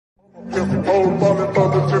Hey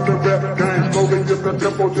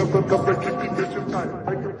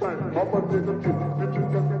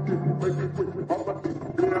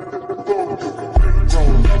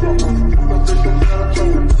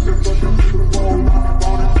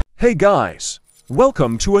guys,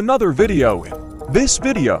 welcome to another video. In this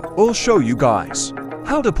video, we'll show you guys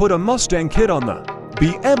how to put a Mustang kit on the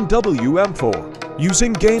BMW M4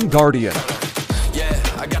 using Game Guardian. Yeah,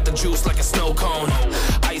 I got the juice like a snow cone.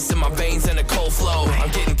 Ice in my veins and a cold flow. I'm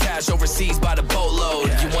getting cash overseas by the boatload.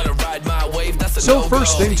 You wanna ride my wave? That's a So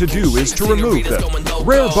first thing to do is to remove the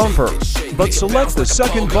rear bumper, but select the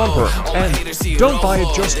second bumper and don't buy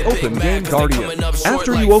it, just open Game Guardian.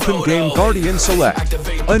 After you open Game Guardian, select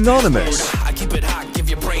Anonymous. I keep it hot, give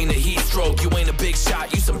your brain a heat stroke. You ain't a big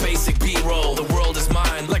shot, you some basic B-roll. The world is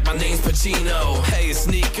mine, like my name's Pacino. Hey, it's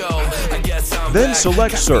Nico, I guess I'm Then back.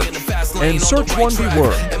 select search and search one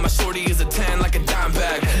word. And my shorty is a 10 like a dime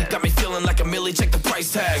bag. Got me feeling like a milli, check the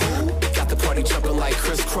price tag. Got the party jumping like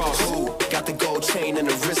crisscross. Got the gold chain and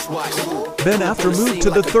the wristwatch. Then after move to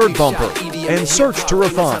the third bumper and search to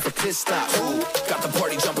refine. Got the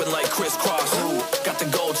party jumping like crisscross. Got the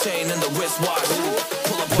gold chain and the wristwatch.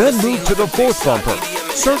 Then move to the fourth bumper,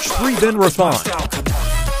 search 3, then refine.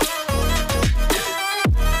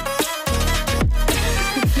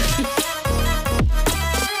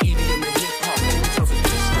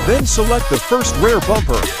 Then select the first rear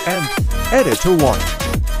bumper and edit to 1.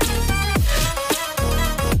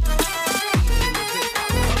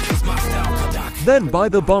 Then buy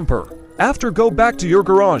the bumper. After, go back to your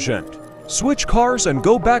garage and switch cars and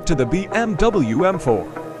go back to the BMW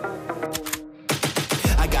M4.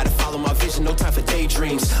 I gotta follow my vision, no time for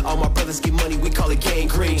daydreams. All my brothers get money, we call it gang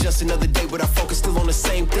green. Just another day, but our focus still on the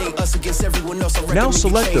same thing. Us against everyone else. Now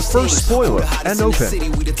select the first spoiler and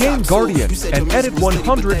open Game Guardian and edit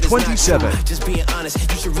 127. Just being honest,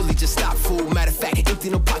 you should really just stop, fool. Matter of fact, empty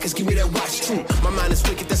no pockets, give me that watch too. My mind is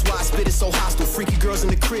wicked, that's why I spit it so hostile. Freaky girls in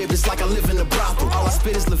the crib, it's like I live in a brothel. All I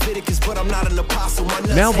spit is Leviticus, but I'm not an apostle.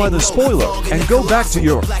 Now buy the spoiler and go back to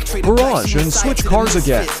your garage and switch cars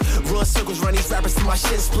again. Run circles, run these rappers to my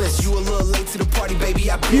shit splits. You a little late to the party, baby.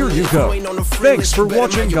 Here you go. Thanks for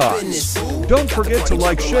watching, guys. Don't forget to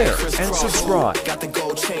like, share, and subscribe. Got the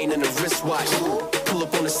gold chain and the wristwatch. Pull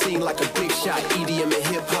up on the scene like a big shot. EDM and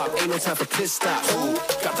hip hop, ain't no time for pit stops.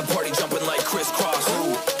 Got the party jumping like crisscross.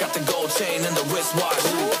 Got the gold chain and the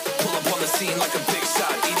wristwatch.